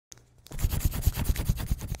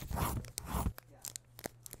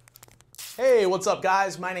Hey, what's up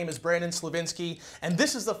guys? My name is Brandon Slavinski, and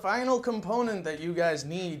this is the final component that you guys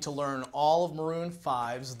need to learn all of Maroon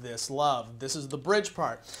 5's This Love. This is the bridge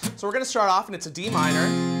part. So we're gonna start off and it's a D minor,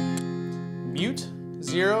 mute,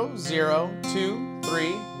 0, 0, 2, 3,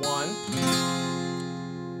 1.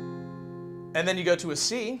 And then you go to a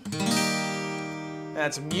C.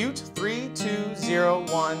 That's mute, 3, 2, 0,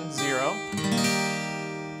 1, 0.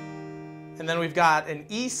 And then we've got an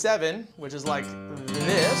E7, which is like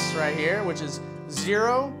this right here, which is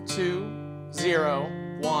 0, 2, 0,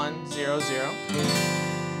 1, 0, 0.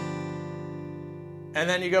 And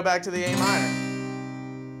then you go back to the A minor.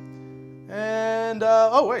 And,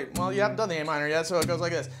 oh wait, well you haven't done the A minor yet, so it goes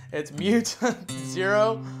like this. It's mute,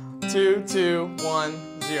 0, 2, 2,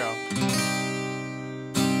 1, 0.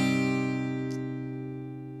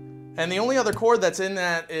 And the only other chord that's in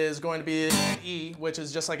that is going to be an E, which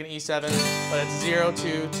is just like an E7, but it's 0,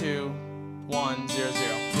 2, 2, 1, 0,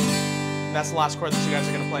 0. And that's the last chord that you guys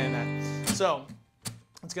are going to play in that. So,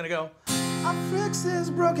 it's going to go. I fix his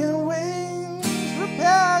broken wings,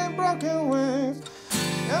 repair your broken wings,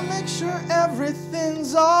 and make sure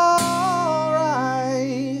everything's alright.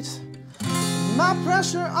 My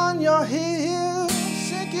pressure on your heels,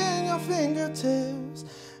 sinking your fingertips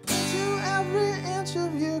into every inch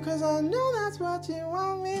of you, cause I know that's what you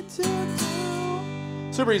want me to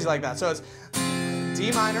do. Super easy like that. So it's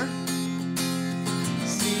D minor,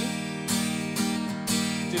 C,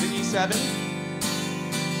 do the E7,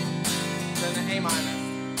 then the A minor,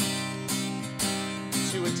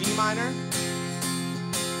 to a D minor,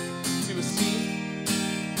 to a C,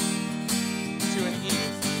 to an E,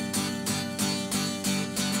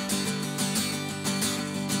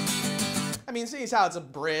 I mean, seeing as how it's a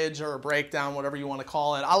bridge or a breakdown, whatever you want to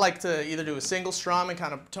call it, I like to either do a single strum and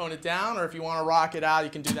kind of tone it down, or if you want to rock it out, you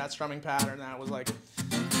can do that strumming pattern. That was like.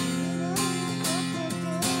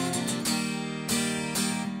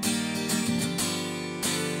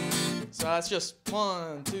 So that's just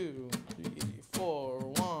 1, 2, 3, 4,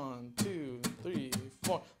 1, 2, 3,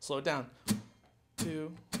 4. Slow it down.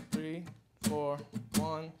 2, 3, 4,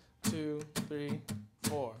 1, 2, 3,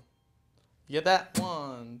 4. You get that?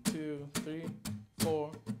 1, 2, 3,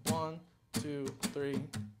 4, 1, 2, 3,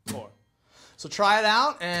 4. So try it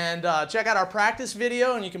out and check out our practice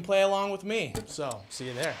video and you can play along with me. So see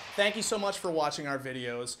you there. Thank you so much for watching our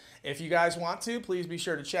videos. If you guys want to, please be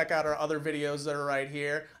sure to check out our other videos that are right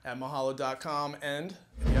here at mahalo.com. And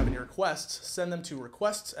if you have any requests, send them to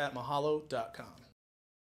requests@mahalo.com.